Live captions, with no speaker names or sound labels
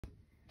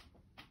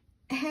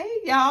Hey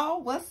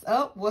y'all, what's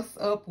up? What's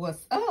up?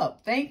 What's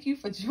up? Thank you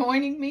for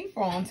joining me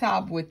for On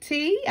Top with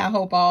T. I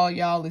hope all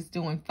y'all is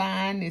doing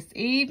fine this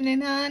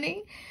evening,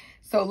 honey.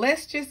 So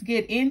let's just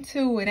get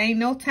into it. Ain't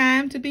no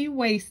time to be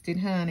wasted,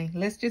 honey.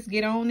 Let's just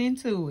get on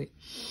into it.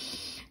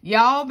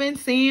 Y'all been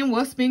seeing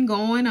what's been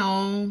going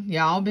on.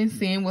 Y'all been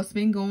seeing what's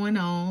been going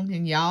on.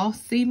 And y'all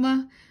see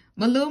my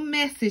little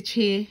message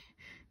here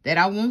that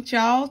I want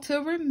y'all to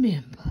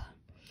remember.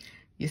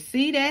 You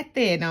see that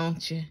there,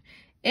 don't you?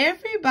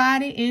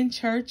 Everybody in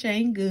church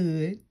ain't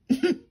good.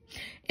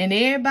 And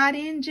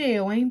everybody in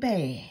jail ain't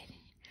bad.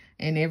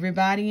 And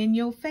everybody in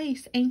your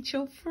face ain't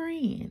your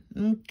friend.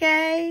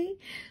 Okay?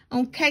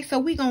 Okay, so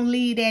we gonna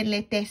leave that and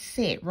let that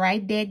sit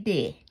right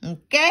there.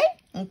 Okay?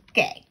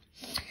 Okay.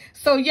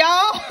 So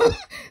y'all,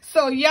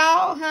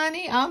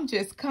 honey, I'm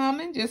just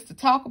coming just to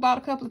talk about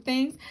a couple of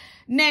things.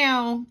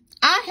 Now,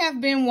 I have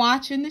been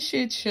watching the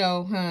shit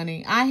show,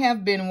 honey. I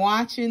have been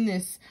watching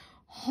this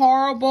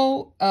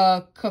horrible,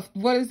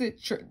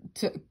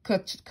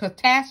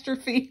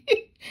 catastrophe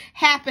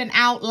happen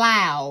out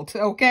loud,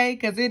 okay?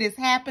 Because it is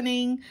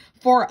happening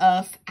for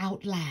us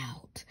out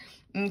loud,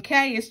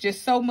 okay? It's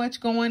just so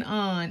much going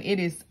on. It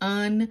is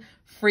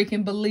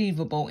unfreaking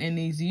believable in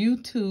these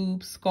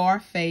YouTube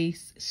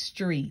Scarface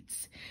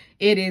streets.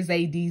 It is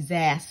a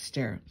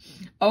disaster.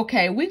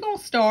 Okay, we're going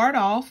to start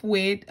off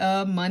with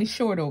Money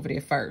Short over there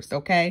first,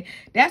 okay?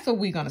 That's what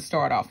we're going to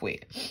start off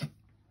with.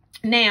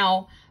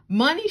 Now,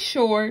 Money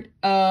Short,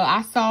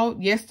 I saw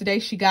yesterday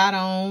she got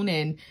on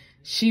and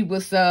she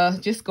was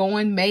just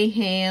going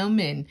mayhem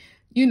and,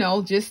 you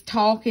know, just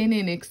talking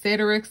and et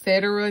cetera,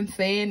 and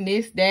saying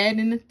this, that,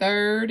 and the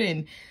third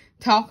and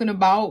talking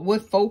about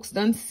what folks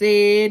done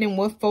said and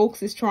what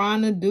folks is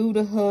trying to do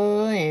to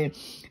her.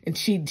 And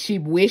she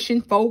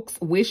wishing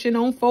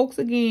on folks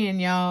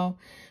again, y'all.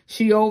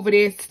 She over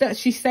there,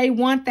 she say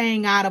one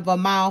thing out of her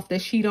mouth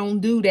that she don't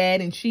do that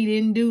and she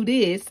didn't do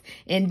this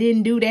and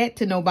didn't do that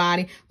to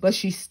nobody. But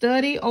she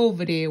study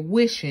over there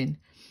wishing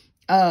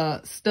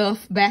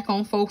stuff back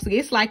on folks.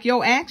 It's like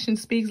your action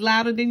speaks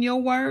louder than your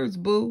words,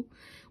 boo.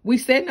 We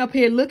sitting up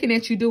here looking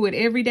at you do it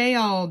every day,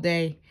 all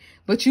day.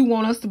 But you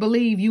want us to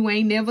believe you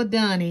ain't never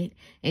done it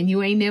and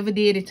you ain't never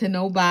did it to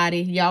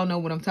nobody. Y'all know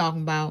what I'm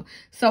talking about.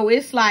 So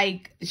it's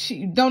like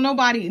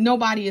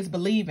nobody is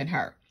believing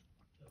her.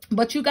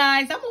 But you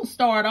guys, I'm going to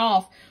start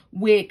off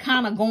with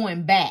kind of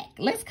going back.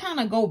 Let's kind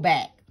of go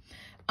back.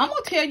 I'm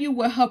going to tell you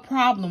where her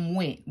problem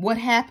went, what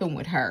happened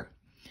with her.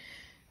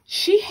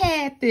 She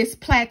had this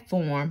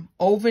platform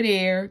over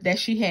there that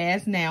she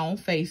has now on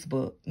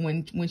Facebook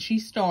when she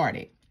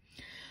started.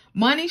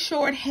 Money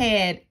Short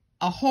had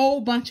a whole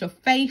bunch of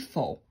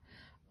faithful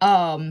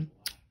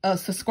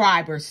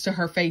subscribers to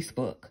her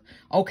Facebook,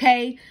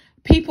 okay?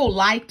 People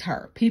liked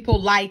her. People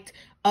liked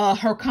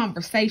her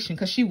conversation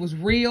because she was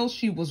real,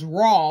 she was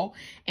raw,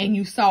 and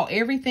you saw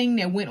everything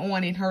that went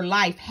on in her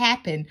life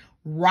happen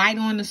right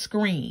on the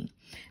screen.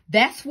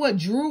 That's what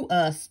drew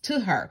us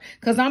to her,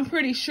 because I'm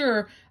pretty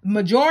sure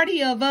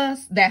majority of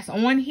us that's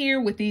on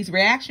here with these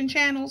reaction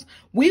channels,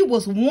 we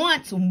were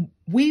once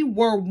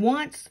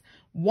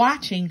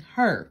watching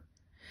her,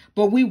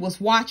 but we was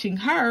watching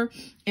her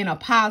in a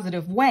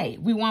positive way.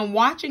 We weren't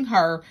watching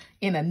her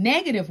in a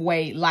negative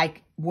way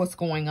like what's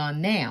going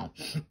on now.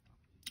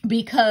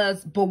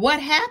 But what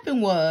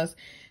happened was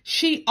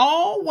she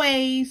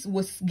always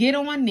would get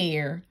on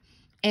there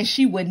and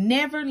she would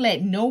never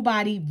let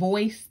nobody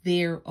voice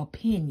their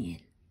opinion.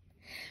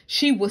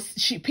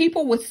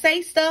 People would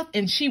say stuff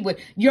and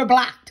you're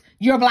blocked,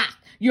 you're blocked,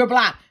 you're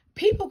blocked.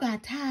 People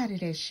got tired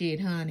of that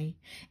shit, honey.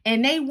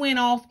 And they went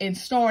off and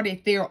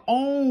started their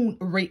own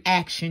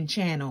reaction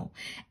channel.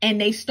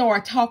 And they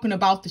started talking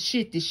about the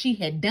shit that she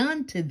had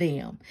done to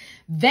them.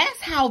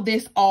 That's how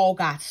this all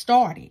got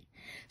started.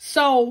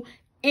 So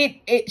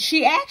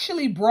she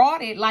actually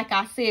brought it, like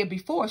I said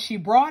before, she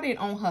brought it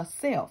on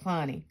herself,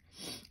 honey.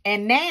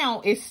 And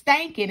now it's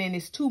stinking and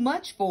it's too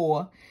much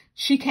for her.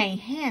 She can't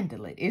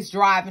handle it. It's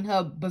driving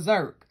her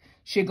berserk.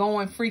 She's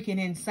going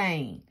freaking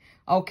insane.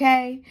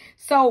 Okay?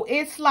 So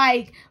it's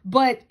like,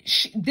 but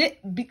she's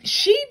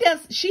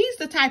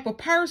the type of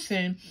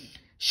person,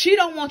 she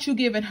don't want you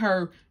giving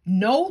her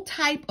no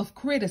type of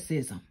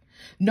criticism.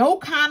 No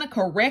kind of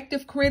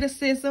corrective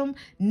criticism,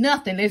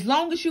 nothing. As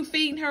long as you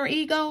feeding her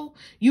ego,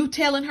 you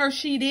telling her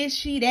she this,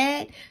 she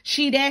that,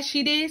 she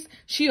this,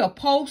 she'll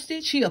post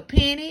it, she'll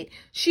pin it,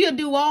 she'll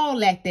do all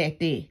that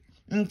there.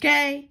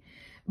 Okay?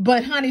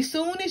 But honey,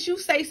 soon as you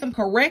say some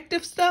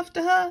corrective stuff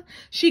to her,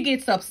 she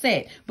gets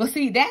upset. But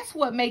see, that's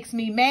what makes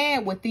me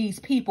mad with these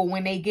people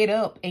when they get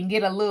up and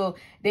get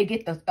they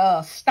get the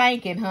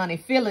stanking, honey,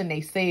 feeling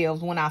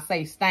themselves. When I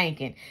say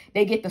stanking,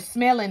 they get the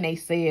smelling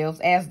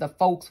themselves, as the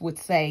folks would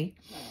say.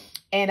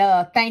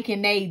 And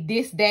thinking they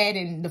this, that,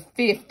 and the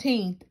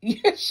 15th.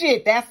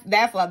 Shit,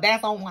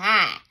 that's on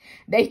high.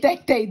 They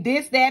think they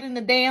this, that, and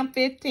the damn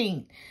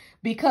 15th.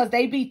 Because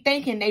they be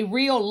thinking they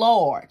real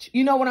large.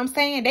 You know what I'm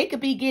saying? They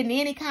could be getting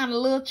any kind of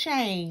little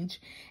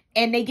change.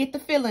 And they get the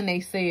feeling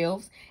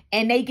themselves.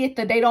 And they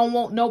don't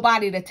want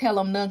nobody to tell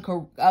them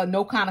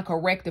no kind of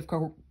corrective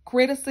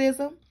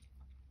criticism.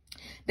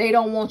 They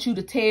don't want you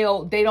to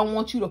tell, they don't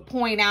want you to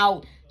point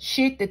out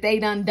shit that they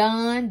done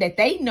that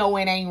they know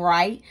it ain't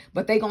right,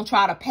 but they gonna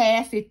try to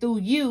pass it through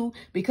you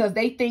because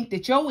they think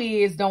that your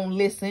ears don't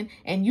listen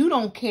and you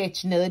don't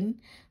catch nothing,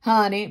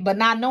 honey. But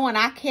not knowing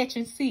I catch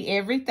and see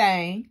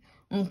everything,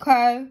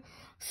 okay?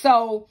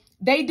 So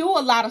they do a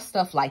lot of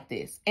stuff like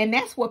this. And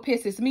that's what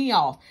pisses me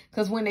off.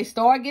 Because when they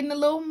start getting a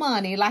little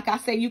money, like I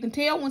say, you can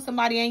tell when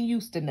somebody ain't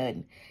used to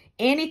nothing.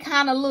 Any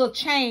kind of little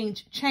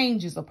change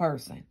changes a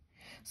person.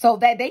 So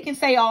that they can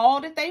say all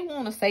that they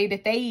want to say,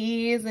 that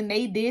they is and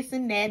they this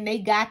and that and they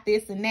got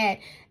this and that.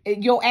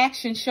 Your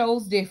action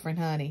shows different,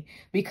 honey.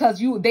 Because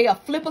they'll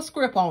flip a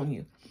script on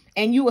you.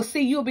 And you will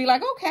see, you'll be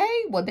like,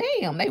 okay, well,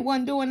 damn, they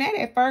wasn't doing that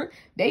at first.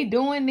 They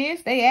doing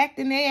this. They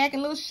acting a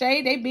little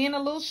shady. They being a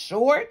little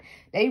short.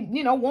 They,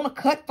 want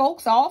to cut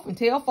folks off and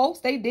tell folks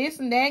they this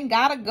and that and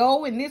gotta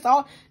go and this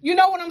all. You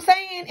know what I'm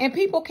saying? And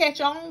people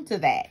catch on to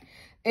that.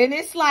 And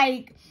it's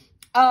like,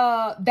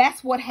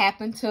 that's what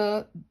happened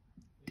to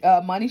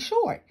Money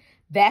Short.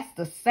 That's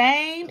the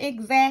same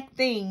exact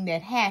thing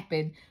that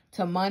happened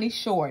to Money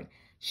Short.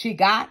 She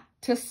got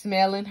to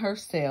smelling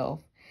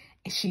herself.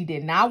 She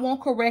did not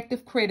want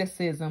corrective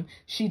criticism.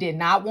 She did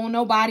not want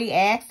nobody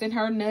asking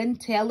her nothing,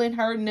 telling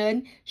her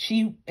nothing.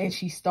 She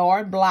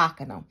started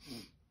blocking them.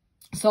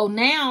 So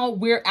now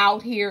we're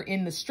out here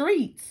in the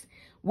streets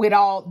with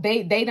all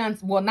they done.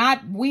 Well,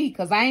 not we,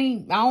 because I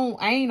ain't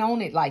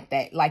on it like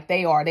that, like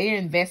they are. They're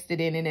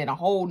invested in it in a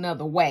whole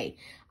nother way.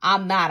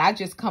 I'm not. I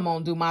just come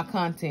on, do my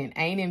content.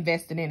 I ain't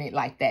invested in it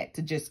like that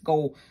to just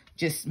go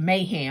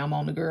mayhem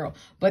on the girl.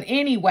 But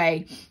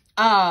anyway,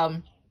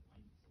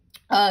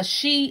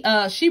 she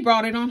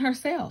brought it on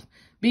herself,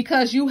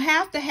 because you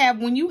have to have,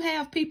 when you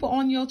have people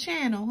on your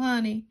channel,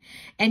 honey,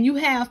 and you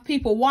have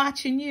people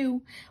watching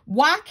you,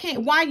 why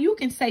you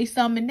can say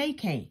something and they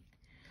can't?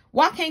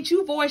 Why can't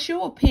you voice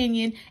your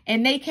opinion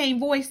and they can't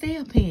voice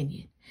their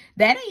opinion?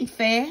 That ain't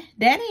fair.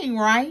 That ain't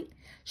right.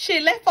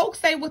 Shit, let folks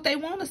say what they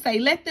want to say.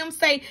 Let them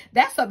say.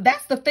 That's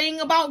the thing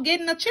about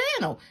getting a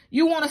channel.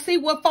 You want to see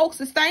what folks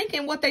is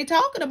thinking, what they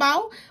talking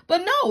about.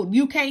 But no,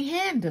 you can't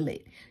handle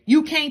it.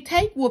 You can't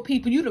take what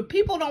the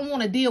people don't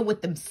want to deal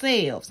with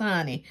themselves,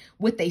 honey,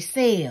 with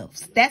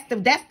themselves.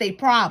 That's their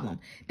problem.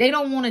 They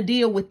don't want to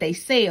deal with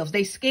themselves.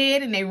 They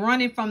scared and they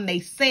running from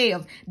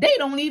themselves. They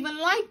don't even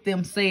like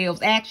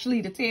themselves,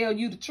 actually, to tell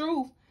you the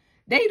truth.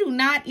 They do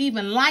not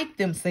even like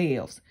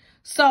themselves.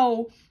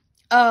 So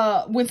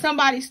when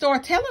somebody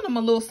start telling them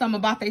a little something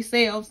about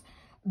themselves,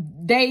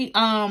 they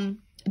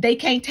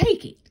can't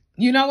take it.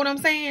 You know what I'm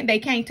saying? They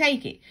can't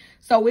take it.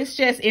 So it's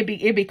just,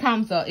 it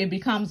becomes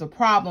a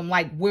problem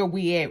like where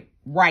we at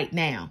right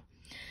now.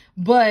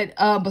 But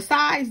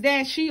besides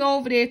that, she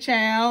over there,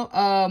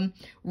 child,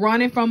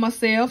 running from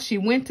herself. She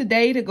went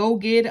today to go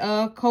get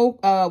Coke.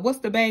 What's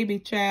the baby,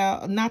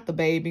 child? Not the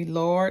baby,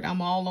 Lord.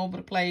 I'm all over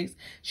the place.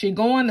 She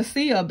going to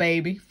see her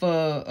baby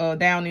for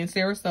down in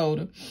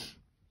Sarasota.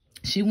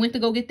 She went to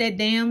go get that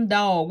damn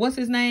dog. What's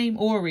his name?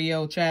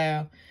 Oreo,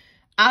 child.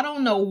 I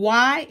don't know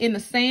why in the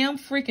Sam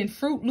freaking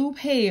Fruit Loop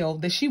hell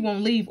that she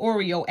won't leave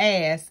Oreo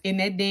ass in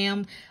that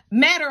damn.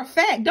 Matter of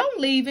fact, don't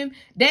leave him.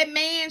 That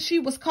man she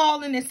was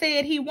calling and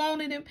said he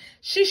wanted him,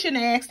 she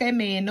shouldn't ask that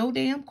man no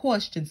damn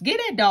questions. Give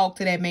that dog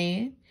to that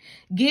man.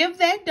 Give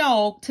that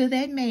dog to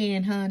that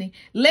man, honey.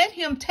 Let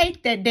him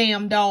take that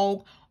damn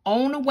dog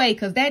on the way,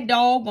 because that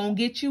dog gonna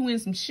get you in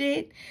some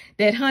shit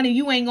that, honey,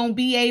 you ain't gonna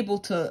be able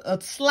to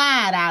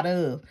slide out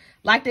of.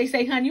 Like they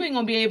say, honey, you ain't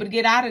gonna be able to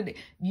get out of it.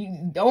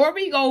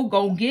 Oreo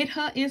gonna get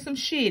her in some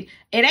shit.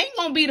 It ain't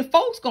gonna be the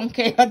folks gonna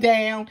carry her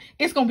down.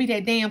 It's gonna be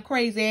that damn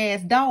crazy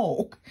ass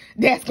dog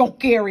that's gonna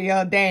carry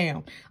her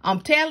down.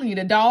 I'm telling you,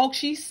 the dog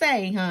she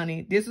say,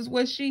 honey, this is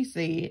what she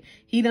said.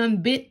 He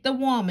done bit the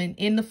woman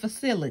in the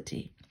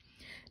facility.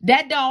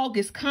 That dog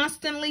is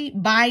constantly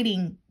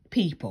biting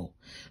people.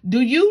 Do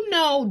you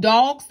know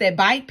dogs that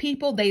bite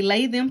people, they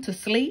lay them to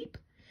sleep?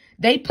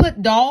 They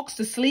put dogs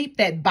to sleep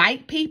that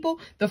bite people.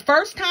 The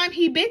first time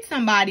he bit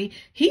somebody,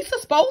 he's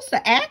supposed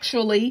to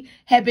actually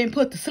have been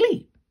put to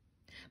sleep.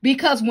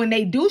 Because when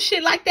they do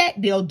shit like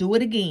that, they'll do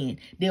it again.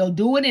 They'll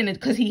do it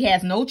because he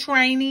has no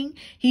training.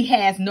 He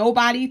has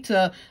nobody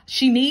to,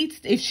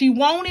 if she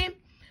want him,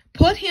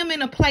 put him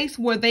in a place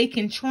where they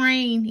can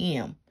train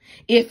him.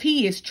 If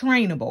he is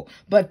trainable.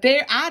 But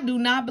I do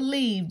not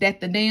believe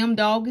that the damn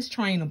dog is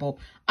trainable.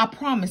 I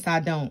promise I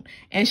don't.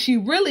 And she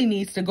really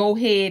needs to go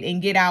ahead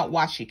and get out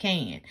while she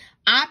can.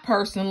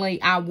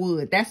 I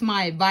would. That's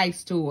my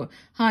advice to her.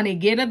 Honey,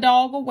 get a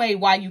dog away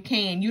while you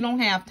can. You don't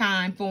have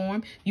time for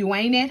him. You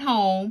ain't at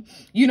home.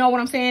 You know what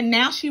I'm saying?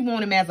 Now she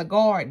want him as a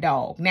guard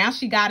dog. Now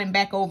she got him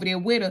back over there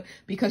with her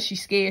because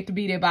she's scared to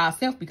be there by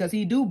herself, because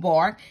he do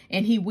bark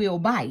and he will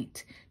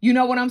bite. You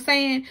know what I'm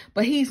saying?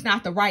 But he's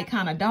not the right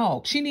kind of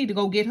dog. She need to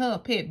go get her a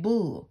pit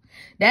bull.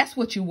 That's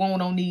what you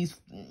want on these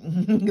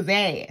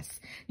ass.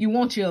 You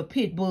want your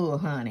pit bull,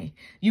 honey.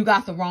 You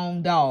got the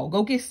wrong dog.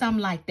 Go get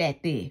something like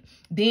that there.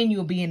 Then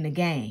you'll be in the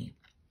game.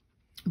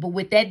 But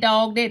with that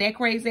dog there, that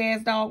crazy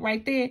ass dog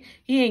right there,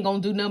 he ain't gonna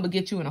do nothing but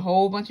get you in a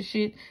whole bunch of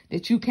shit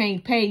that you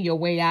can't pay your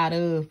way out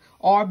of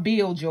or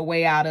build your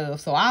way out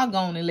of. So I'll go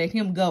on and let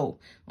him go.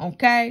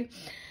 Okay?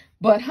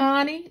 But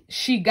honey,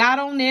 she got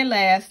on there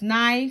last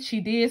night.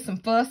 She did some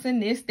fussing,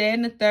 this, that,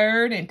 and the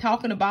third, and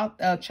talking about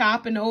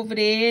chopping over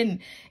there. And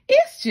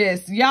it's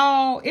just,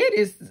 y'all, it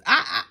is,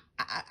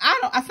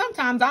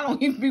 sometimes I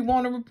don't even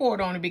want to report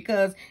on it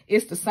because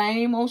it's the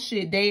same old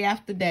shit day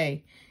after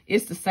day.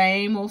 It's the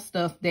same old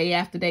stuff day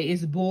after day.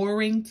 It's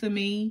boring to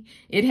me.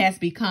 It has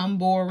become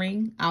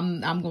boring.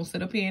 I'm going to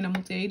sit up here and I'm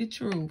going to tell you the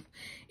truth.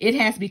 It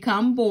has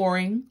become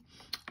boring.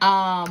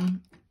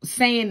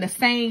 Saying the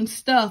same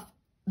stuff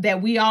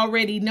that we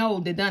already know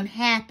that done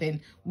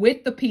happened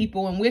with the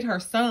people and with her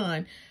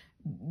son.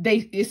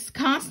 It's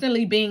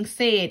constantly being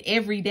said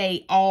every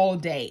day, all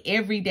day,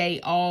 every day,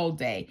 all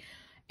day.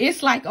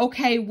 It's like,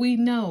 okay, we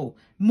know.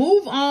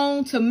 Move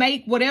on to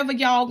make whatever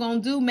y'all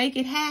gonna do, make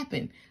it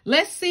happen.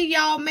 Let's see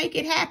y'all make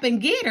it happen.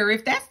 Get her.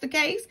 If that's the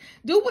case,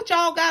 do what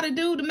y'all got to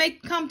do to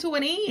make come to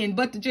an end.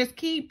 But to just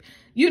keep,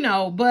 you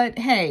know, but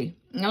hey,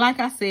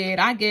 like I said,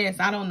 I guess,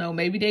 I don't know.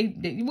 Maybe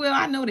they well,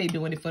 I know they're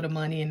doing it for the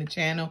money in the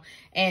channel.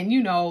 And,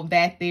 you know,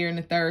 that there and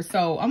the third.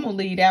 So I'm going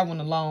to leave that one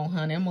alone,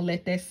 honey. I'm going to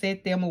let that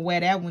sit there. I'm going to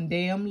wear that one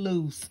damn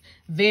loose.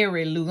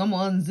 Very loose. I'm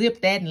going to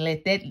unzip that and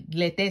let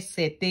that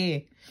sit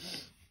there.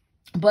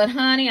 But,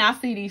 honey, I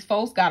see these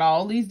folks got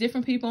all these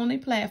different people on their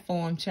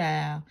platform,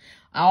 child.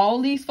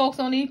 All these folks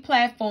on these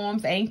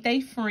platforms ain't they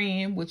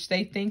friend, which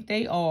they think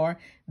they are.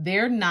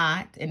 They're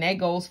not. And that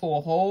goes for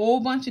a whole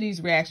bunch of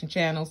these reaction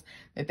channels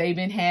that they've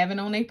been having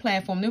on their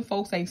platform. Them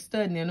folks ain't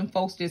studying them. Them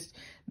folks just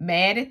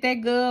mad at that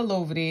girl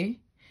over there.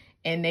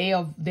 And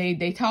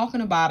they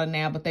talking about her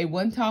now, but they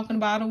wasn't talking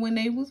about her when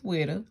they was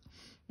with her.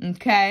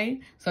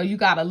 Okay, so you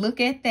got to look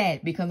at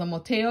that because I'm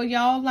going to tell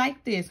y'all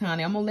like this,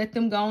 honey. I'm going to let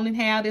them go on and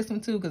have this one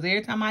too because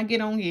every time I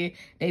get on here,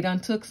 they done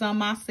took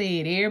something I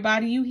said.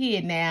 Everybody you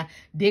hear now,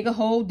 dig a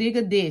hole, dig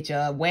a ditch,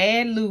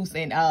 wad loose,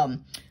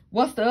 and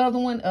what's the other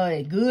one?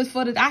 Good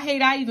for the,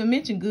 I even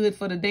mentioned good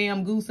for the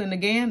damn goose and the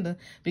gander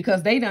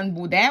because they done,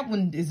 that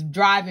one is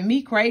driving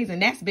me crazy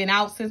and that's been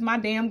out since my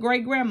damn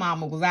great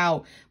grandmama was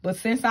out. But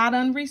since I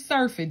done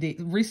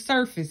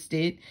resurfaced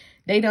it,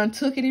 they done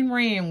took it and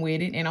ran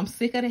with it, and I'm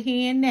sick of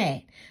hearing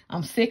that.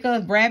 I'm sick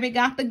of Rabbit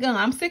got the gun.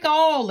 I'm sick of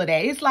all of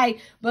that. It's like,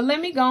 but let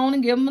me go on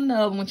and give them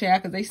another one,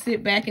 child, because they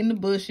sit back in the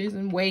bushes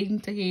and waiting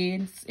to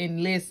hear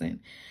and listen.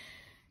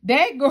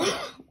 That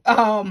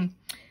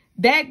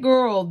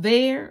girl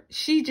there,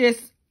 she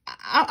just,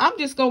 I'm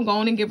just going to go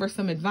on and give her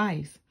some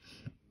advice.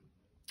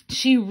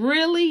 She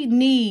really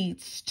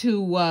needs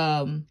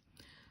to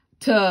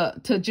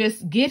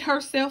just get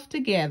herself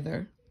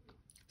together.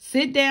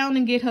 Sit down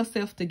and get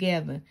herself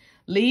together.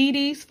 Leave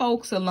these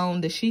folks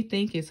alone that she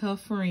think is her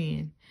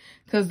friend.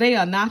 Because they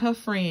are not her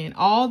friend.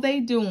 All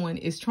they doing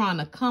is trying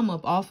to come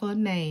up off her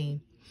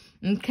name.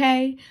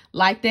 Okay?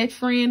 Like that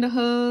friend of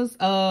hers,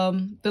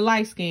 the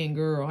light-skinned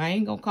girl. I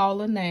ain't gonna call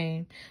her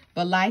name.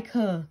 But like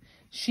her,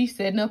 she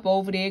sitting up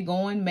over there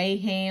going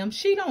mayhem.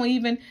 She don't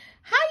even,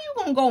 how you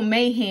gonna go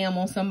mayhem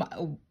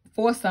on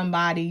for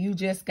somebody you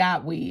just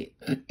got with,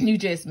 you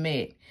just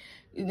met?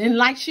 And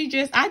like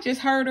I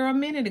just heard her a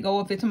minute ago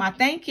up there to my,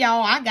 thank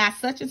y'all, I got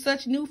such and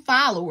such new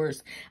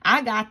followers.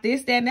 I got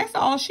this, that, and that's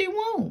all she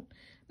want.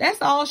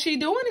 That's all she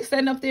doing is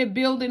sitting up there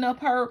building up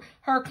her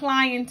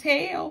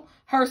clientele,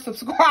 her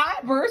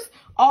subscribers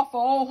off of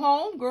old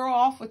homegirl,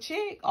 off of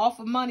chick, off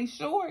of money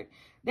short.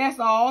 That's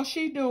all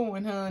she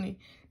doing, honey.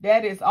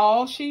 That is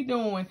all she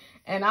doing.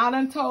 And I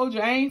done told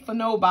you, I ain't for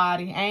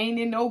nobody. I ain't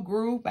in no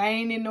group. I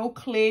ain't in no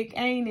clique.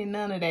 I ain't in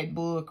none of that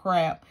bull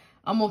crap.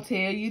 I'm going to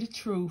tell you the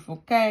truth,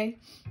 okay?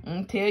 I'm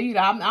going to tell you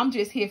that I'm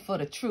just here for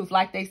the truth.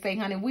 Like they say,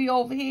 honey, we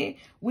over here,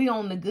 we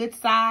on the good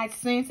side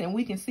sense, and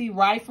we can see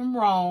right from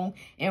wrong,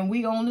 and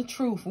we on the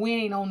truth. We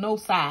ain't on no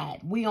side.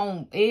 We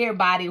on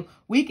everybody.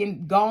 We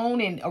can go on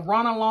and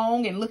run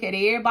along and look at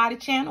everybody's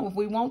channel if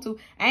we want to.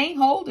 I ain't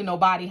holding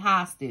nobody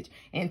hostage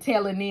and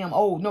telling them,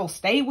 oh, no,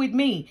 stay with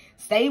me.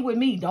 Stay with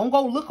me. Don't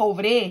go look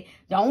over there.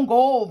 Don't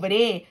go over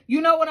there.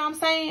 You know what I'm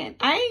saying?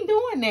 I ain't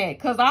doing that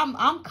because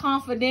I'm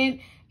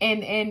confident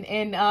and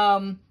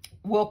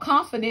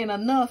confident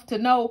enough to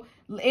know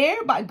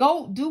everybody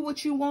go do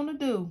what you want to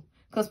do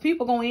because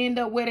people gonna end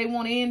up where they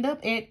want to end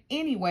up at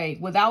anyway,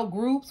 without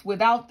groups,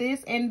 without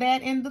this and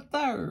that and the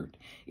third,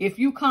 if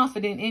you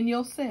confident in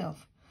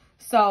yourself.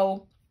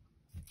 So,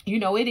 you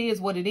know, it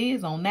is what it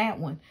is on that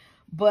one.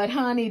 But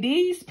honey,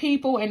 these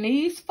people and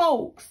these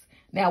folks,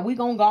 now we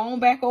gonna go on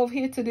back over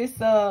here to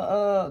this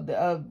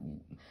I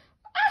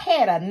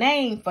had a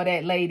name for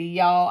that lady,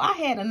 y'all. I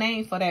had a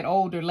name for that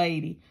older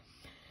lady.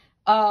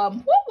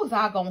 What was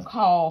I gonna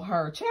call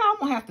her? Child, I'm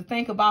gonna have to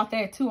think about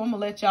that too. I'm gonna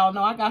let y'all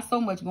know I got so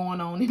much going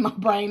on in my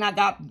brain. I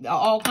got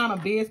all kind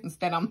of business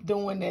that I'm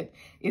doing that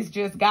it's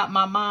just got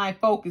my mind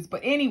focused. But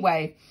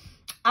anyway,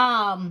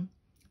 a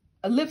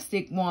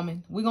lipstick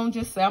woman. We're gonna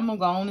just say, I'm gonna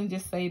go on and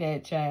just say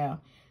that, child.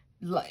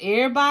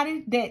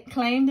 Everybody that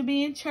claim to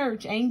be in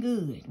church ain't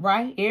good,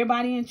 right?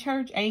 Everybody in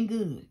church ain't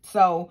good.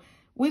 So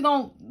We're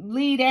going to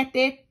leave that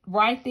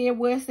right there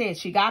where it said.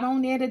 She got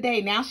on there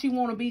today. Now she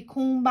want to be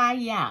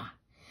kumbaya.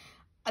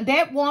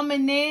 That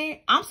woman there,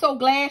 I'm so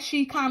glad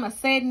she kind of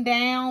setting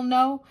down,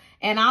 though.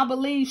 And I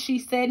believe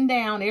she's setting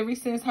down ever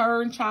since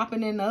her and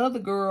Chopping and the other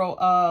girl,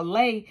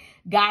 Lay,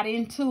 got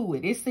into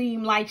it. It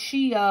seemed like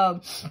she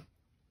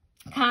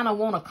kind of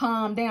want to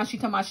calm down. She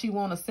talking about she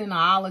want to send an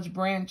olive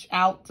branch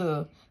out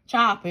to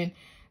Chopping.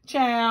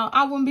 Child,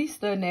 I wouldn't be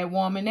studying that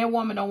woman. That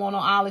woman don't want no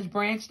olive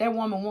branch. That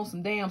woman wants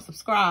some damn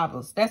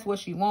subscribers. That's what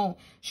she want.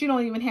 She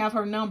don't even have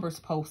her numbers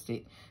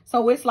posted.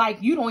 So it's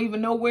like you don't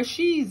even know where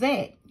she's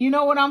at. You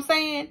know what I'm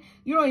saying?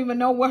 You don't even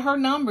know where her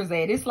numbers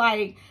at. It's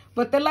like,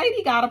 but the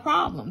lady got a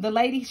problem. The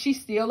lady,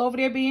 she's still over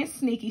there being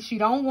sneaky. She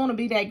don't want to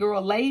be that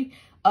girl Lay.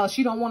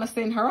 She don't want to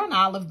send her an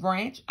olive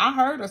branch. I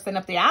heard her sitting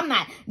up there. I'm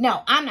not.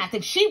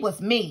 She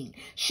was mean.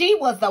 She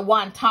was the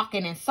one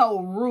talking and so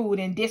rude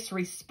and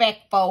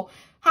disrespectful.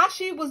 How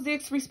she was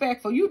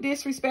disrespectful? You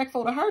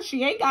disrespectful to her.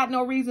 She ain't got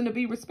no reason to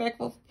be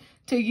respectful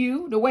to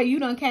you. The way you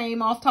done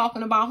came off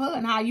talking about her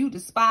and how you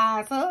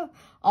despise her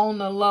on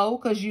the low.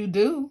 Because you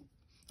do.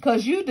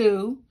 Because you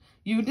do.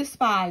 You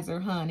despise her,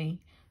 honey.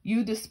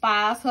 You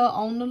despise her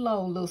on the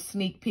low, little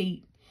sneak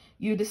peek.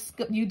 You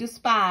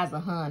despise her,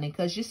 honey,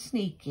 because you're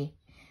sneaky.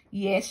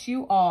 Yes,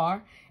 you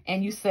are.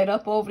 And you sit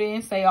up over there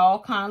and say all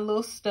kind of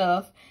little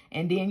stuff.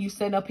 And then you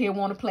sit up here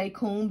want to play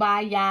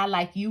kumbaya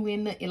like you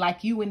in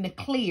the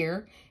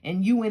clear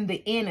and you in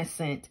the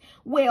innocent.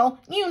 Well,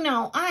 you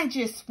know, I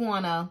just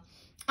want to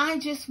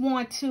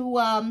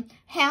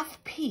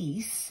have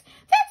peace.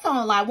 That's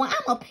all I want.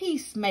 I'm a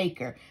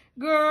peacemaker.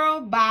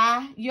 Girl,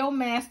 bye. Your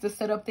master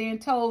sat up there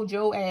and told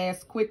your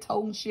ass quit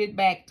toting shit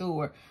back to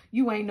her.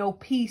 You ain't no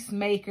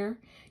peacemaker.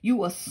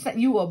 You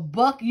a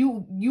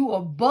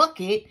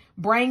bucket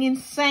bringing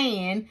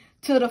sand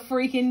to the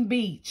freaking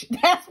beach.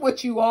 That's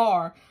what you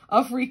are.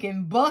 A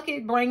freaking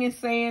bucket bringing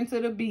sand to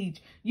the beach.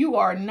 You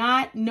are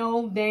not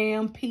no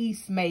damn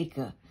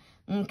peacemaker.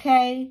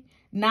 Okay?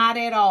 Not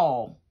at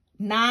all.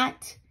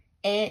 Not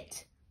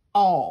at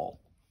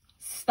all.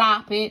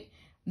 Stop it.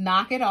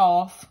 Knock it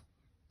off.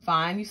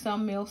 Find you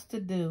something else to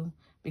do.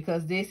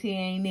 Because this here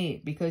ain't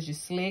it. Because you're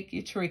slick,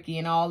 you're tricky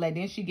and all that.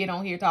 Then she get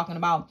on here talking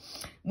about,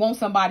 want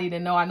somebody to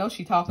know. I know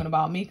she talking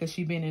about me because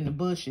she been in the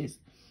bushes.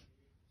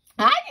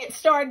 I didn't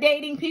start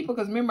dating people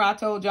because remember I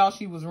told y'all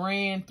she was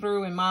ran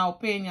through, in my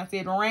opinion. I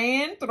said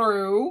ran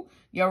through.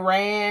 You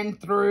ran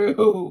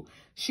through.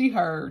 She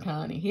heard,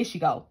 honey. Here she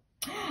go.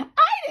 I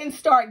didn't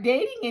start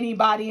dating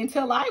anybody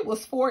until I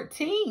was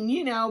 14,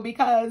 you know,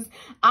 because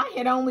I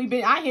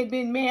had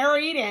been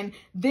married and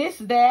this,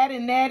 that,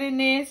 and that, and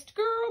this.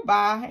 Girl,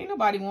 bye. Ain't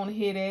nobody want to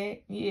hear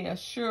that. Yeah,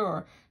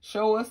 sure.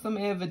 Show us some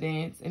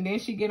evidence. And then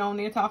she get on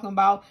there talking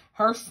about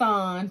her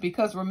son,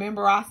 because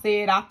remember I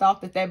said I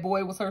thought that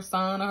boy was her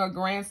son or her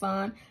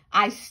grandson.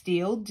 I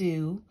still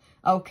do.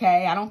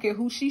 Okay. I don't care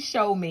who she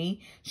show me.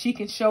 She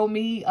can show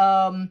me,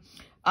 damn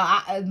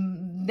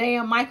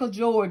Michael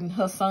Jordan,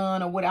 her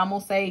son, or what I'm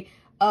going to say.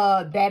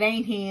 That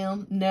ain't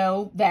him.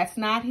 No, that's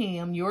not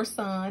him. Your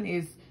son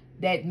is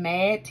that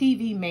Mad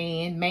TV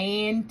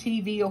man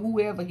TV, or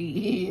whoever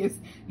he is.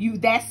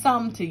 That's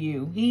something to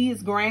you. He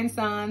is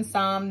grandson,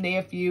 son,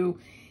 nephew.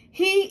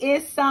 He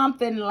is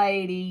something,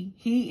 lady.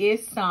 He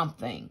is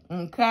something.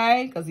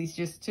 Okay? Because he's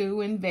just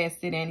too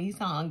invested and he's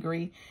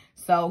hungry.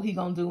 So he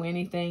gonna do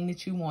anything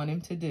that you want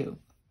him to do.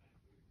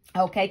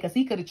 Okay? Because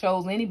he could have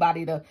chose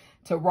anybody to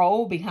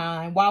roll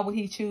behind. Why would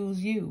he choose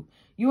you?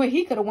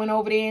 He could have went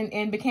over there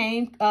and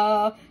became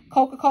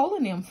Coca-Cola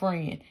and them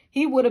friend.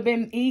 He would have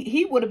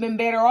been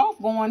better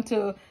off going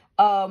to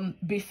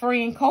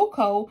befriend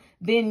Coco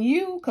than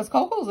you, because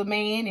Coco's a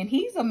man and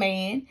he's a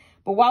man.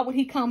 But why would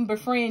he come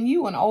befriend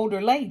you, an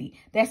older lady?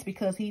 That's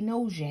because he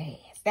knows your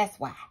ass. That's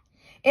why.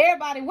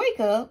 Everybody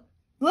wake up,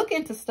 look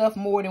into stuff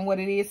more than what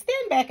it is.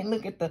 Stand back and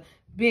look at the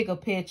bigger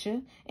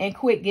picture and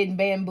quit getting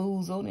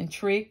bamboozled and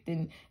tricked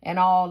and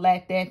all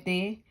that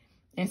there,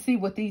 and see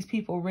what these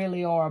people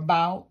really are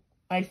about.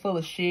 They full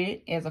of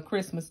shit as a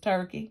Christmas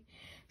turkey.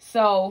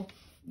 So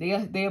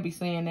they'll be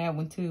saying that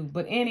one too.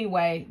 But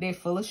anyway, they're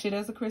full of shit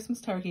as a Christmas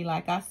turkey.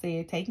 Like I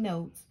said, take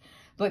notes.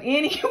 But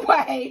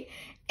anyway,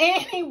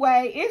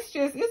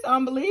 it's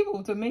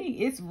unbelievable to me.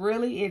 It's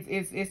really,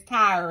 it's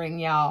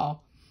tiring,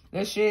 y'all.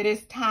 The shit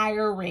is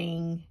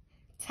tiring.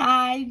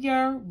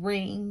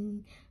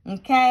 Tiring.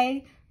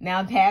 Okay?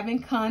 Now,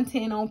 having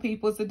content on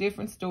people is a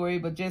different story,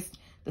 but just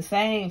the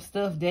same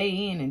stuff day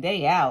in and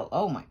day out.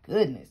 Oh my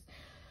goodness.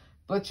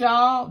 But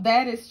y'all,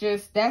 that's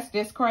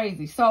just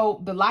crazy.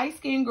 So the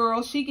light-skinned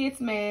girl, she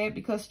gets mad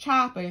because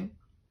Chopping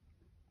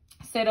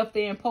sat up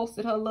there and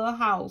posted her little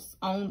house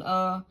on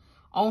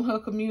her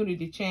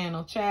community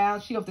channel.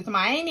 Child, she up there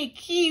talking, ain't it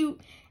cute?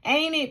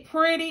 Ain't it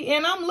pretty?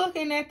 And I'm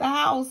looking at the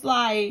house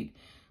like,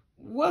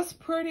 what's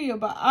pretty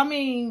about? I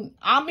mean,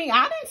 I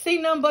didn't see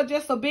nothing but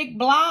just a big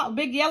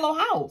yellow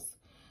house.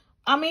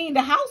 I mean,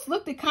 the house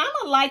looked kind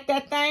of like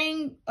that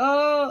thing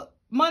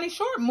Money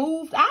Short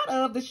moved out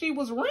of that she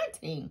was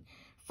renting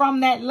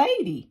from that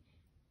lady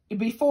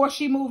before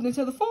she moved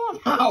into the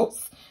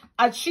farmhouse.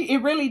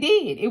 It really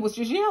did. It was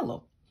just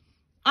yellow.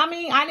 I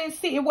mean, I didn't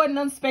see, it wasn't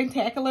nothing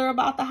spectacular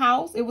about the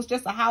house. It was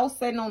just a house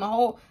sitting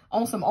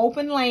on some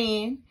open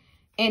land,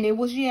 and it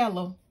was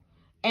yellow.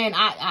 And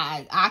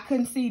I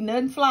couldn't see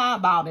nothing fly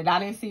about it. I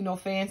didn't see no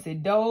fancy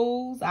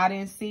doors. I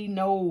didn't see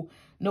no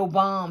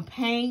bomb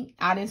paint.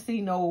 I didn't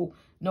see no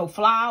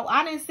flower.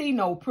 I didn't see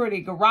no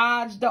pretty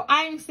garage door.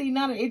 I didn't see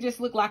none of it. It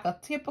just looked like a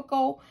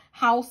typical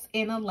house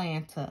in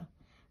Atlanta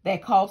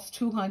that costs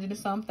 200 and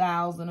some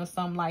thousand or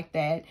something like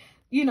that.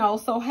 You know,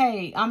 so,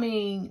 hey, I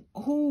mean,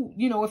 who,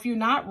 you know, if you're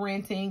not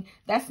renting,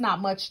 that's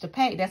not much to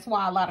pay. That's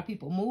why a lot of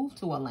people move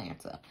to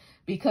Atlanta,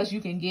 because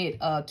you can get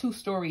a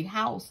 2-story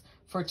house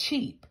for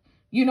cheap.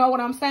 You know what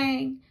I'm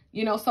saying?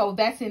 You know, so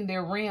that's in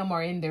their realm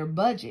or in their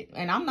budget.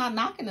 And I'm not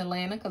knocking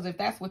Atlanta, because if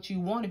that's what you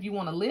want, if you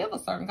want to live a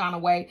certain kind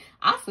of way,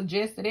 I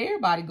suggest that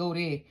everybody go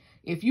there.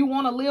 If you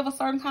want to live a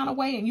certain kind of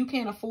way and you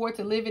can't afford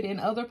to live it in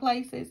other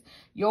places,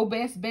 your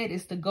best bet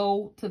is to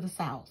go to the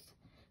South.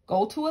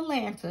 Go to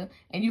Atlanta,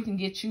 and you can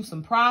get you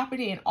some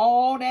property and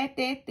all that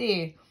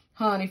there,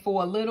 honey,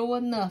 for a little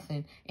or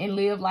nothing, and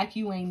live like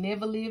you ain't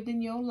never lived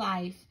in your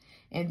life.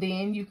 And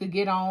then you could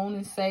get on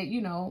and say,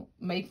 you know,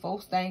 make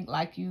folks think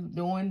like you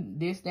doing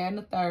this, that, and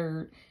the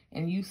third,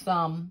 and you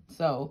some.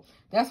 So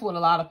that's what a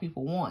lot of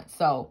people want.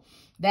 So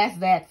that's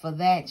that for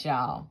that,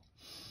 y'all.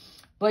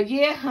 But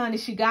yeah, honey,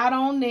 she got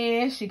on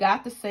there. She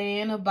got the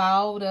saying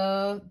about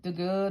the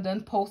girl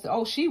done posted.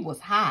 Oh, she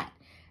was hot.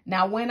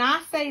 Now, when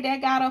I say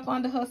that got up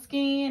under her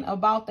skin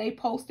about they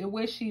posted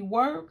where she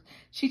worked,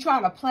 she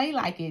tried to play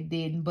like it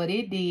didn't, but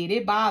it did.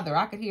 It bothered her.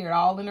 I could hear it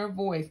all in her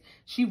voice.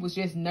 She was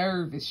just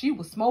nervous. She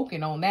was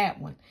smoking on that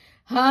one.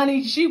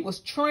 Honey, she was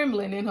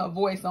trembling in her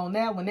voice on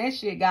that one. That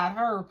shit got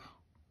her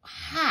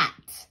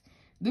hot.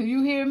 Do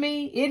you hear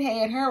me? It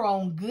had her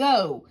on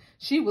go.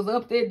 She was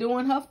up there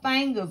doing her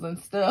fingers and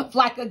stuff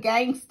like a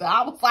gangster.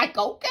 I was like,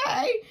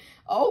 okay.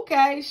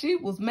 Okay, she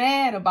was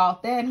mad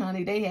about that,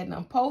 honey. They had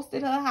done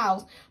posted her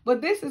house.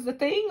 But this is the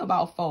thing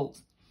about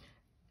folks.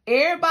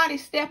 Everybody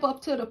step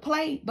up to the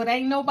plate, but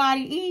ain't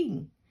nobody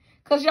eating.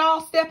 Because y'all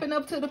stepping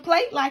up to the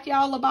plate like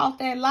y'all about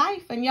that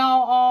life and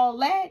y'all all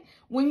that.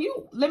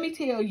 Let me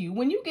tell you,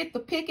 when you get the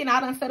picking, I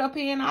done set up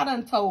here and I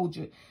done told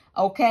you,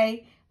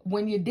 okay?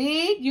 When you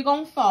dig, you're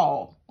going to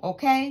fall,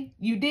 okay?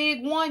 You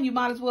dig one, you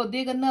might as well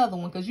dig another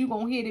one, because you're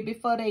going to hit it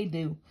before they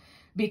do.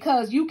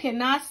 Because you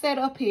cannot set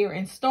up here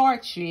and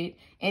start shit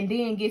and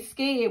then get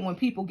scared when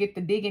people get to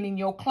digging in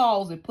your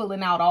closet,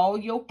 pulling out all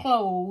your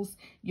clothes,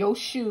 your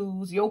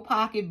shoes, your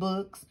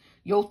pocketbooks,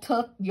 your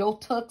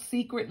tuck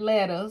secret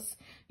letters,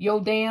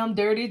 your damn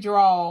dirty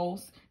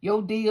drawers,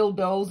 your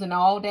dildos and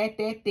all that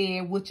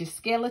there, which is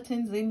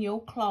skeletons in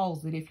your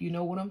closet, if you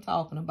know what I'm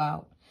talking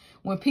about.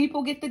 When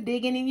people get to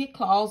digging in your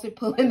closet,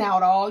 pulling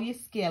out all your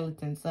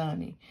skeletons,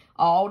 honey,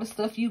 all the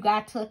stuff you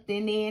got tucked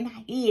in there and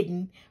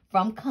hidden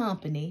from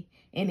company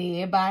and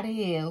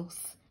everybody else,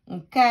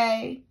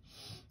 okay?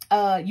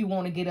 You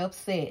want to get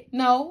upset.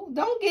 No,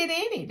 don't get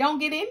in it. Don't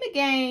get in the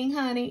gang,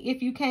 honey,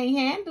 if you can't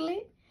handle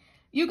it.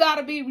 You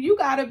gotta be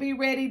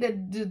ready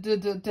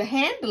to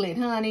handle it,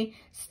 honey.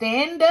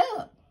 Stand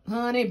up,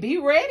 honey. Be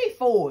ready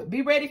for it.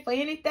 Be ready for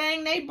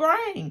anything they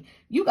bring.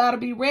 You gotta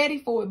be ready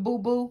for it,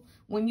 boo-boo.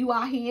 When you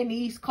out here in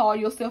these, call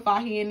yourself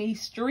out here in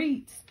these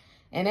streets.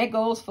 And that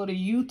goes for the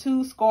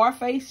YouTube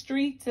Scarface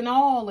streets and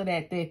all of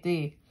that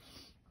there.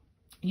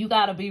 You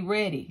got to be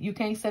ready. You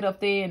can't sit up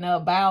there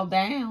and bow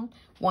down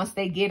once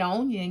they get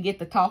on you and get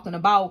to talking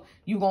about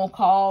you going to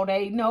call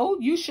they. No,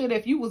 you should.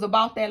 If you was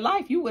about that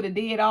life, you would have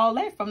did all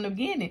that from the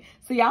beginning.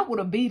 See, I would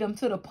have beat them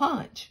to the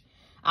punch.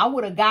 I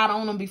would have got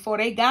on them before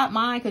they got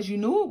mine, because you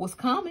knew it was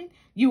coming.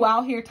 You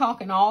out here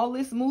talking all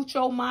this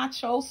mucho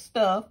macho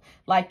stuff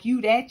like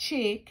you that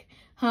chick.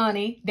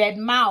 Honey, that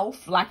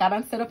mouth, like I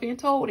done set up here and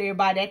told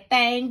everybody, that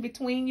thing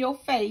between your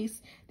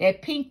face,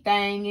 that pink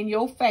thing in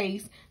your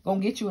face, gonna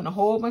get you in a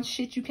whole bunch of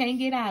shit you can't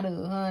get out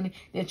of, honey.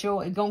 That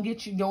gonna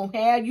get you, don't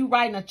have you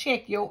writing a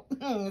check,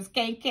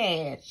 can't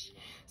cash.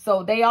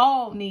 So they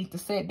all need to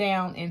sit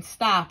down and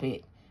stop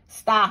it.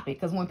 Stop it.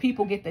 Because when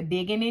people get to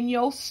digging in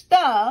your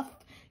stuff,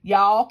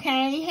 y'all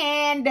can't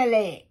handle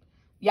it.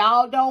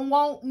 Y'all don't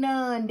want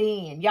none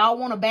then. Y'all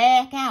want to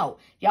back out.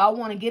 Y'all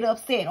want to get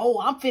upset.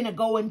 Oh, I'm finna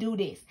go and do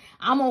this.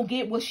 I'm going to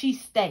get where she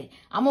stay.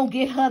 I'm going to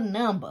get her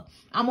number.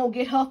 I'm going to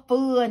get her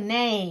full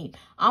name.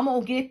 I'm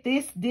going to get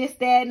this,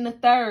 that, and the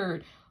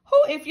third.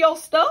 If your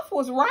stuff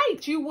was right,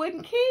 you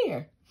wouldn't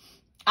care.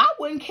 I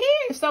wouldn't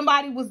care if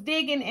somebody was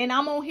digging and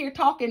I'm on here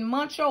talking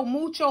mucho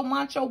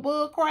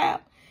bull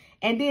crap.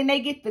 And then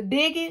they get to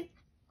digging.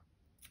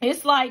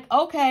 It's like,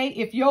 okay,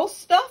 if your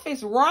stuff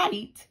is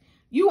right,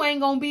 you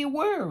ain't gonna be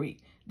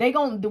worried. They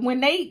gonna, when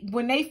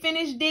they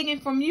finish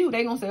digging from you,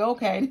 they gonna say,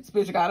 okay, this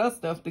bitch got her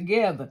stuff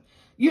together.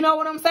 You know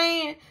what I'm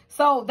saying?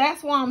 So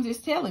that's why I'm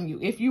just telling you,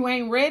 if you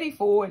ain't ready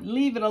for it,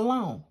 leave it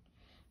alone.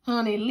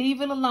 Honey,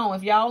 leave it alone.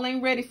 If y'all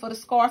ain't ready for the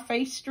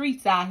Scarface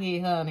streets out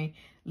here, honey,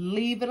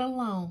 leave it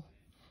alone.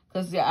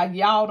 Because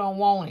y'all don't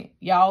want it.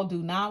 Y'all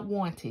do not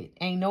want it.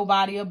 Ain't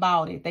nobody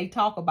about it. They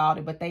talk about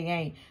it, but they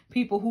ain't.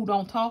 People who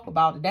don't talk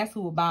about it, that's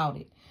who about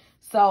it.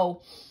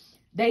 So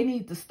They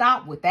need to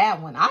stop with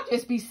that one. I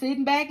just be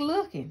sitting back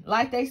looking.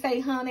 Like they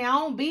say, honey, I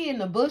don't be in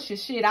the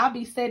bushes shit. I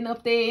be sitting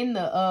up there in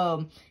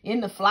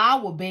the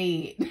flower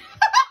bed.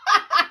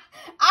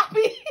 I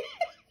be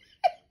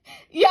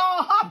y'all,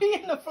 I be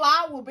in the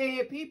flower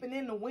bed peeping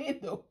in the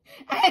window.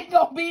 I ain't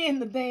gonna be in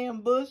the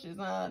damn bushes,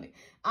 honey.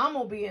 I'm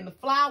gonna be in the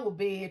flower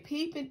bed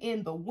peeping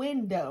in the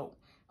window.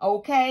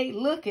 Okay?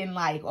 Looking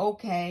like,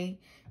 okay,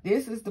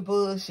 this is the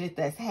bullshit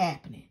that's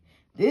happening.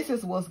 This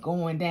is what's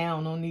going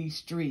down on these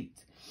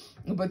streets.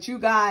 But you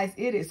guys,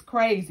 it is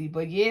crazy.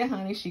 But yeah,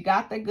 honey, she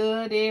got the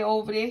girl there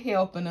over there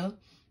helping her.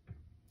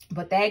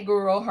 But that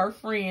girl, her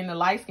friend, the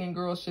light-skinned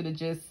girl, should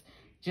have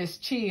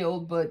just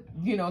chilled. But,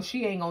 you know,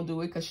 she ain't going to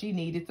do it because she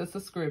needed the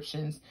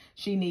subscriptions.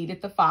 She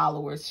needed the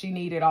followers. She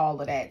needed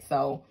all of that.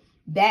 So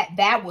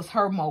that was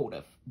her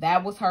motive.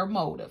 That was her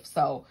motive.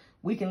 So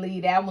we can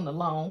leave that one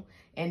alone.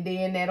 And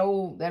then that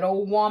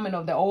old woman,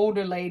 or the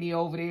older lady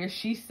over there,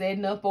 she's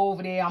setting up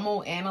over there. I'm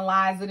going to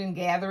analyze it and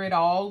gather it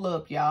all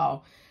up,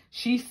 y'all.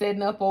 She's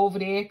setting up over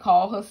there,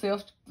 call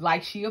herself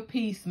like she a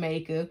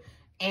peacemaker,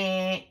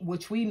 and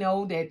which we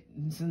know that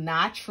is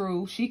not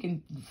true. She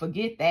can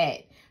forget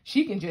that.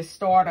 She can just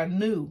start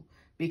anew,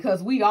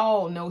 because we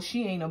all know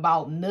she ain't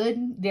about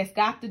nothing that's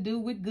got to do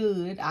with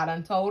good. I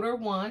done told her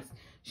once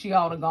she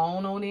ought to go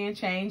on there and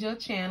change her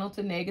channel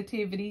to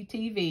Negativity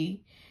TV.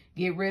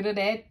 Get rid of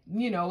that,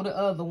 you know, the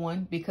other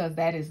one, because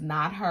that is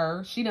not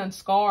her. She done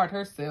scarred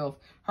herself.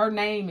 Her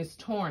name is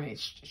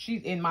tarnished. She,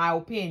 in my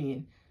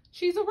opinion,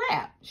 she's a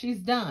wrap. She's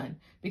done,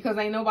 because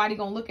ain't nobody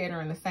gonna look at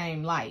her in the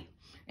same light.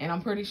 And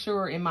I'm pretty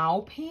sure, in my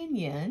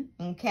opinion,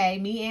 okay,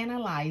 me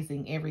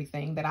analyzing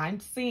everything that I'm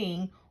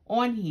seeing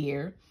on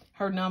here,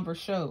 her number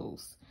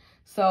shows.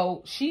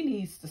 So she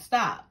needs to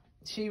stop.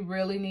 She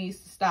really needs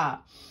to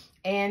stop.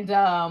 And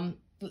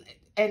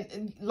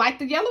like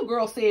the yellow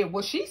girl said,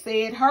 well, she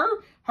said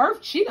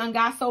she done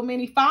got so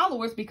many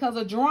followers because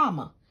of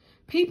drama.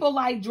 People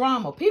like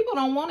drama. People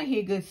don't want to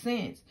hear good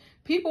sense.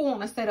 People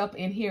want to set up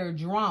and hear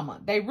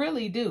drama. They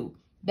really do.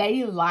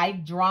 They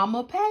like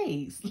drama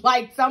pays.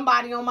 Like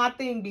somebody on my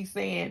thing be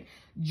saying,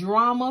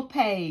 drama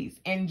pays,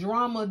 and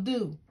drama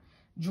do.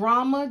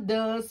 Drama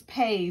does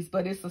pays,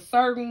 but it's a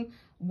certain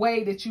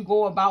way that you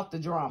go about the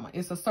drama.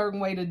 It's a certain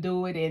way to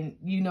do it, and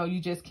you know,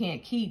 you just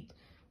can't keep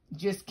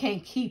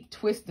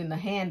twisting the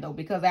handle,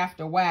 because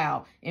after a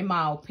while, in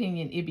my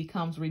opinion, it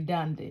becomes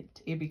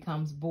redundant. It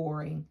becomes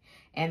boring,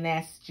 and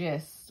that's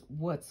just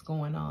what's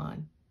going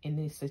on in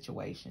this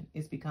situation.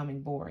 It's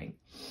becoming boring.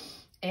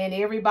 And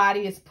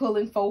everybody is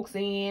pulling folks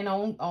in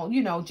on,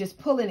 you know, just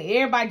pulling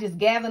everybody, just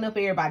gathering up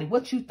everybody.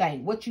 What you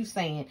think? What you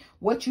saying?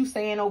 What you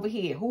saying over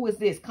here? Who is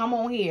this? Come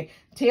on here.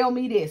 Tell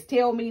me this.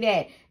 Tell me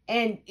that.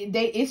 And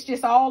it's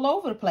just all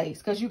over the place,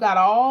 because you got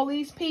all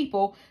these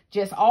people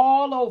just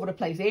all over the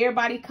place.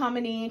 Everybody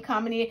coming in.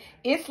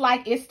 It's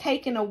like it's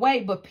taken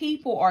away, but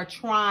people are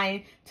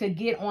trying to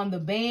get on the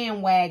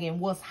bandwagon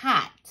what's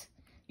hot.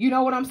 You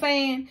know what I'm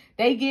saying?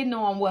 They getting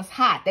on what's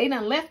hot. They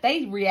done left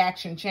they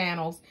reaction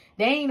channels.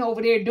 They ain't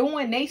over there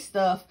doing they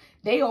stuff.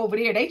 They over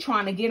there, they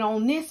trying to get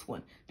on this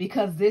one,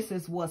 because this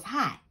is what's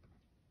hot.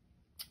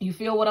 You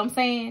feel what I'm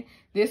saying?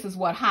 This is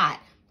what hot.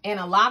 And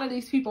a lot of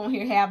these people on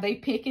here have they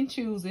pick and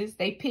chooses.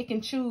 They pick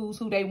and choose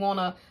who they want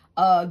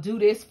to do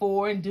this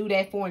for and do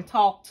that for and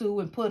talk to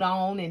and put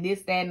on and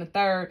this, that, and the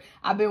third.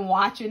 I've been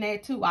watching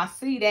that too. I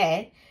see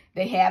that.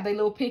 They have their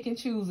little pick and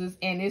chooses,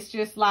 and it's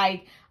just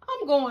like,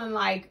 I'm going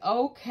like,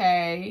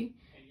 okay,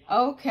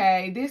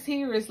 this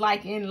here is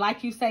like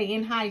like you say,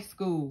 in high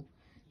school.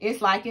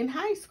 It's like in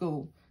high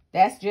school.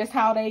 That's just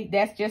how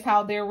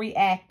they're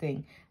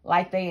reacting,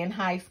 like they in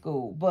high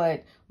school.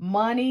 But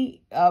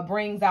money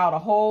brings out a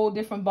whole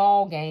different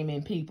ball game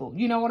in people.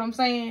 You know what I'm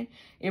saying?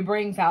 It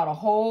brings out a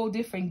whole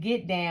different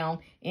get down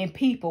in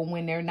people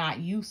when they're not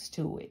used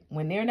to it.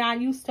 When they're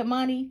not used to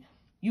money,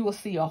 you will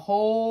see a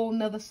whole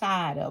nother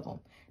side of them.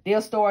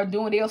 They'll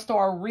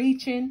start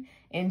reaching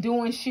and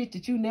doing shit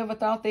that you never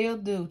thought they'll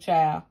do,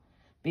 child,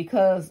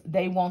 because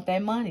they want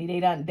that money. They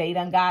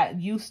done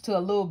got used to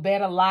a little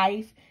better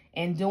life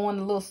and doing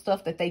the little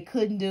stuff that they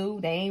couldn't do.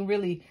 They ain't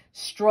really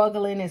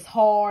struggling as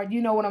hard,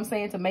 you know what I'm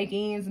saying, to make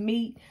ends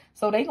meet.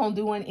 So they gonna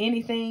do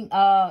anything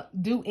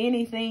under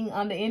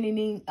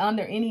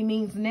any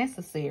means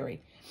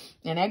necessary.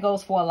 And that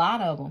goes for a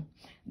lot of them.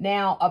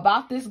 Now,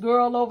 about this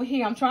girl over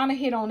here, I'm trying to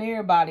hit on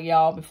everybody,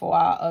 y'all, before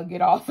I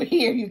get off of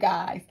here, you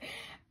guys.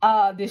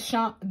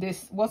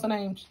 This what's her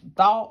name?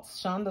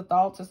 Shonda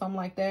Thoughts or something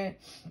like that.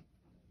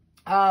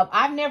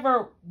 I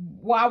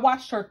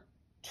watched her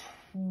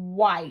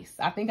twice.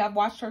 I think I've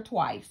watched her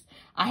twice.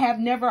 I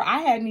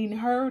hadn't even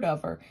heard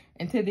of her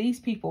until these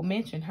people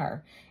mentioned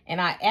her. And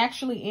I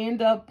actually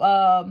end up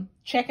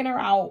checking her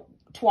out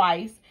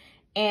twice.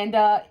 And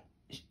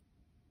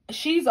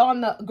she's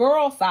on the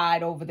girl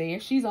side over there.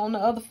 She's on the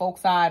other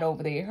folks side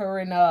over there. Her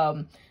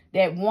and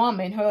that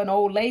woman, her and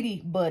old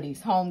lady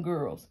buddies,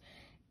 homegirls.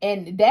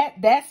 And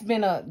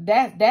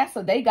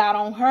they got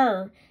on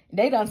her.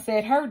 They done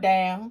set her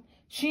down.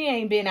 She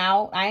ain't been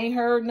out. I ain't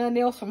heard nothing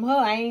else from her.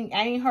 I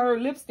ain't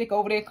heard Lipstick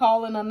over there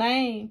calling her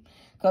name.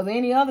 Because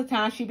any other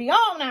time she be,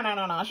 oh, no.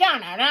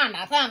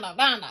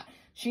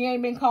 She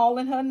ain't been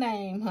calling her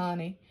name,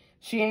 honey.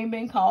 She ain't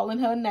been calling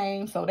her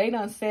name. So they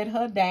done set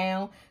her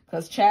down.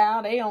 Because,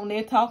 child, they on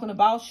there talking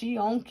about she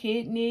on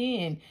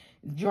kidney and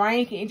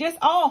drinking. Just,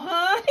 oh,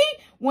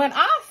 honey, when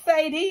I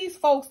say these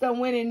folks done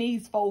went in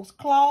these folks'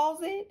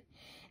 closet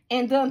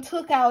and done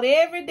took out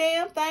every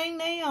damn thing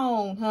they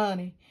own,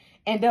 honey,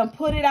 and done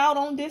put it out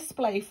on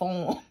display for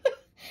them.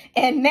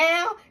 And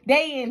now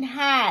they in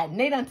hiding.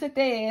 They done took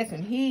their ass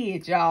and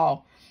hid,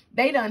 y'all.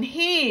 They done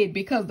hid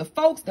because the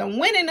folks done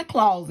went in the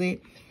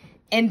closet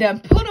and done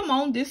put them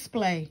on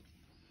display.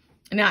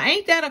 Now,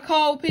 ain't that a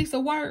cold piece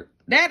of work?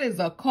 That is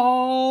a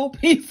cold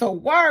piece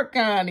of work,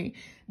 honey.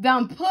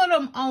 Done put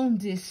them on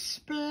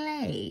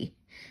display,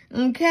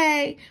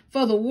 okay,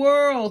 for the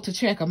world to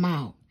check them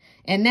out.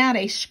 And now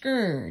they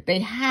scared.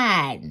 They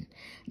hiding.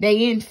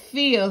 They in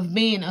fear of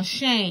being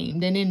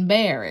ashamed and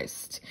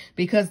embarrassed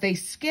because they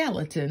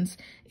skeletons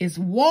is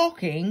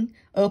walking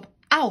up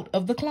out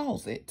of the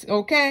closet,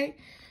 okay?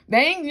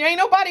 Ain't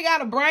nobody got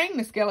to bring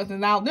the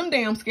skeletons out. Them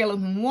damn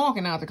skeletons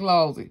walking out the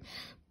closet.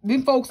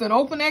 Them folks that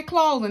open that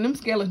closet and them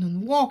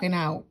skeletons walking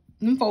out.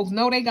 Them folks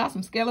know they got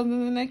some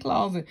skeletons in their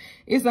closet.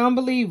 It's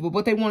unbelievable,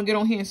 but they want to get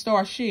on here and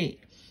start shit.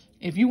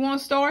 If you want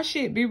to start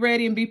shit, be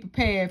ready and be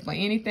prepared for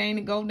anything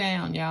to go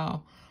down,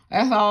 y'all.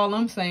 That's all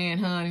I'm saying,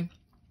 honey.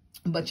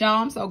 But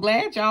y'all, I'm so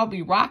glad y'all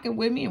be rocking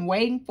with me and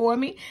waiting for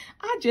me.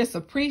 I just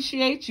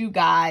appreciate you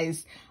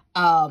guys.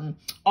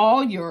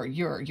 All your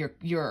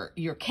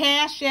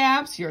cash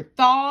apps, your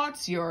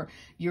thoughts, your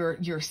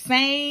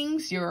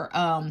sayings, your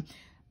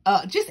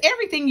just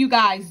everything you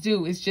guys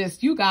do is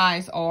just, you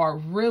guys are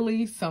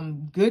really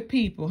some good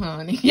people,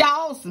 honey.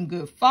 Y'all some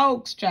good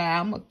folks,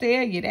 child. I'm gonna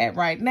tell you that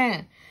right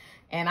now.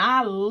 And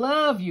I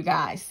love you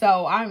guys.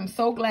 So I'm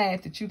so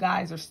glad that you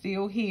guys are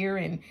still here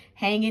and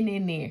hanging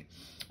in there.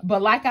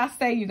 But like I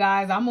say, you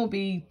guys, I'm going to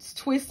be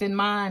twisting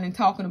mine and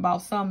talking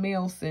about something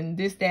else and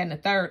this, that, and the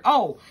third.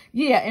 Oh,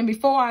 yeah. And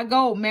before I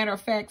go, matter of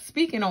fact,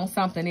 speaking on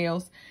something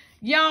else,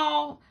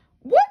 y'all,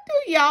 what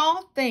do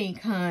y'all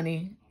think,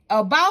 honey,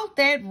 about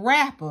that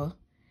rapper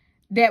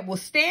that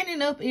was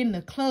standing up in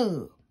the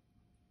club?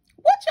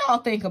 What y'all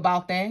think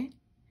about that?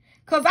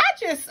 Because I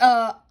just,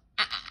 I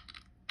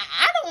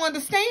don't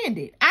understand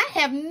it. I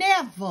have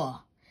never,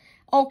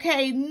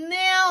 okay,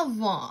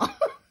 never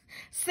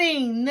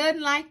seen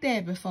nothing like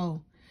that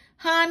before,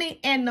 honey.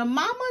 And the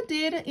mama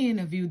did an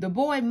interview. The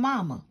boy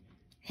mama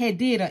had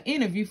did an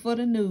interview for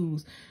the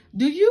news.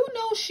 Do you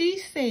know she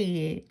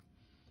said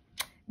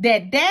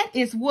that that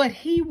is what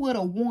he would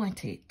have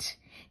wanted?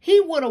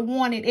 He would have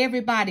wanted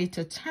everybody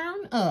to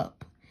turn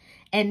up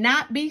and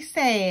not be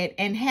sad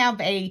and have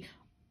a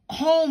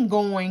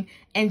homegoing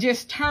and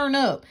just turn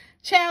up.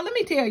 Child, let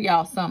me tell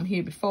y'all something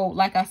here before,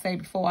 like I say,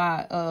 before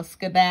I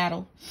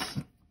skedaddle.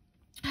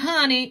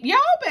 Honey, y'all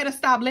better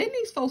stop letting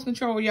these folks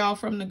control y'all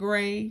from the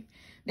grave.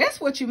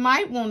 That's what you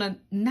might want to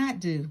not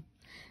do.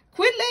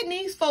 Quit letting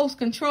these folks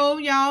control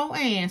y'all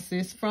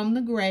asses from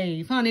the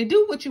grave. Honey,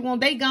 do what you want.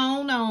 They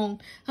gone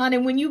on. Honey,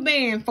 when you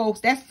burying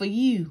folks, that's for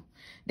you.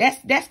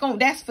 That's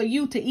for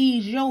you to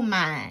ease your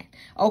mind.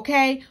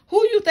 Okay? Who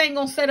you think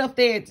gonna set up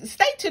there?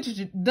 Stay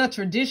to the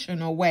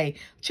traditional way.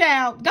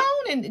 Child, go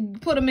on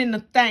and put them in the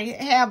thing.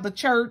 Have the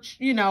church,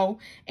 you know,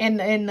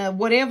 and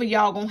whatever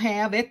y'all gonna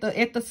have at the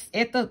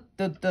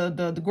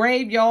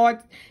graveyard.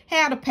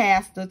 Have the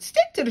pastor.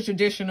 Stick to the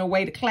traditional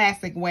way, the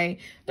classic way.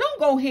 Don't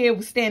go here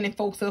with standing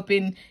folks up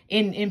in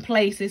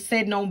places,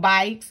 sitting on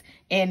bikes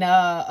and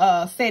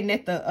sitting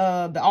at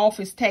the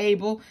office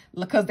table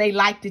because they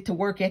liked it to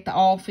work at the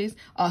office,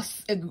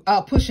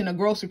 pushing a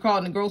grocery cart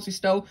in the grocery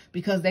store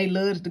because they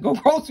loved to go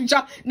grocery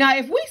shop. Now,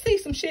 if we see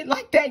some shit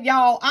like that,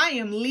 y'all, I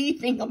am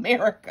leaving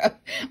America.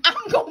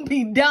 I'm gonna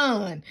be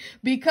done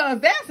because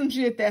that's some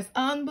shit that's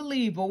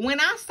unbelievable. When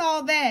I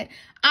saw that,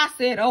 I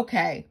said,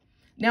 okay,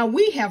 now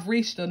we have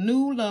reached a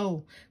new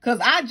low because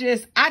I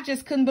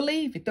just couldn't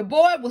believe it. The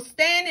boy was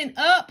standing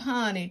up,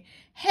 honey.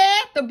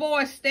 Had the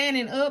boy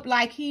standing up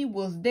like he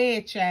was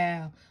dead,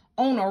 child,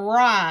 on a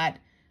rod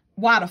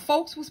while the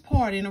folks was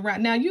partying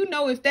around. Now, you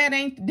know, if that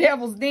ain't the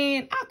devil's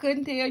den, I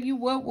couldn't tell you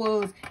what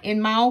was,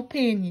 in my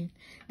opinion.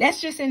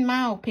 That's just in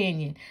my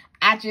opinion.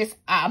 I'm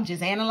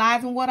just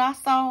analyzing what I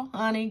saw,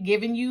 honey,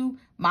 giving you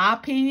my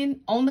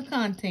opinion on the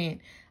content.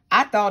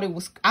 I thought it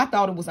was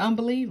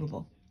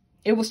unbelievable.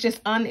 It was just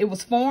it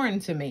was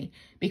foreign to me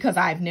because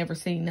I've never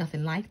seen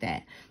nothing like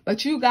that.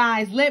 But you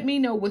guys, let me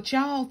know what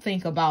y'all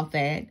think about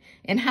that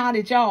and how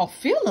did y'all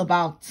feel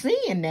about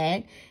seeing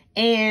that.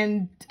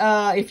 And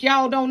if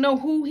y'all don't know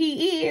who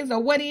he is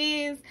or what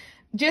he is,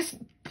 just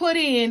put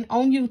in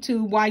on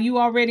YouTube while you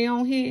already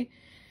on here,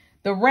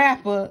 the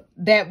rapper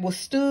that was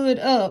stood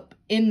up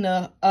in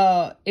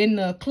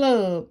the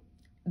club,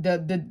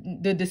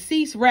 the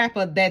deceased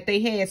rapper that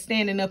they had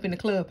standing up in the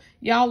club.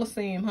 Y'all will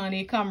see him,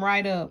 honey. It come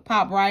right up,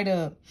 pop right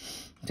up.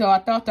 So I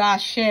thought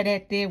I'd share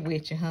that there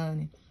with you,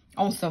 honey,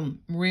 on some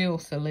real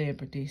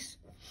celebrities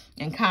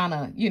and kind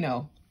of, you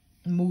know,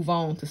 move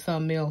on to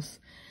something else.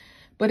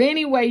 But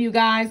anyway, you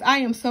guys, I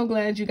am so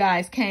glad you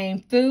guys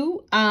came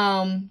through.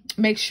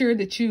 Make sure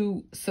that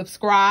you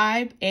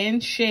subscribe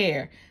and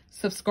share.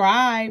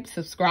 Subscribe.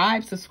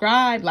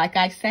 Like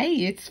I say,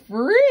 it's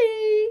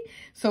free.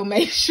 So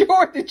make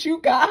sure that you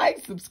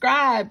guys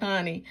subscribe,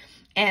 honey.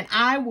 And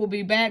I will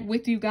be back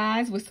with you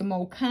guys with some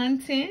more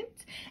content.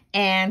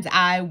 And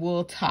I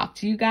will talk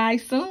to you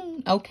guys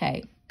soon.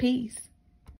 Okay, peace.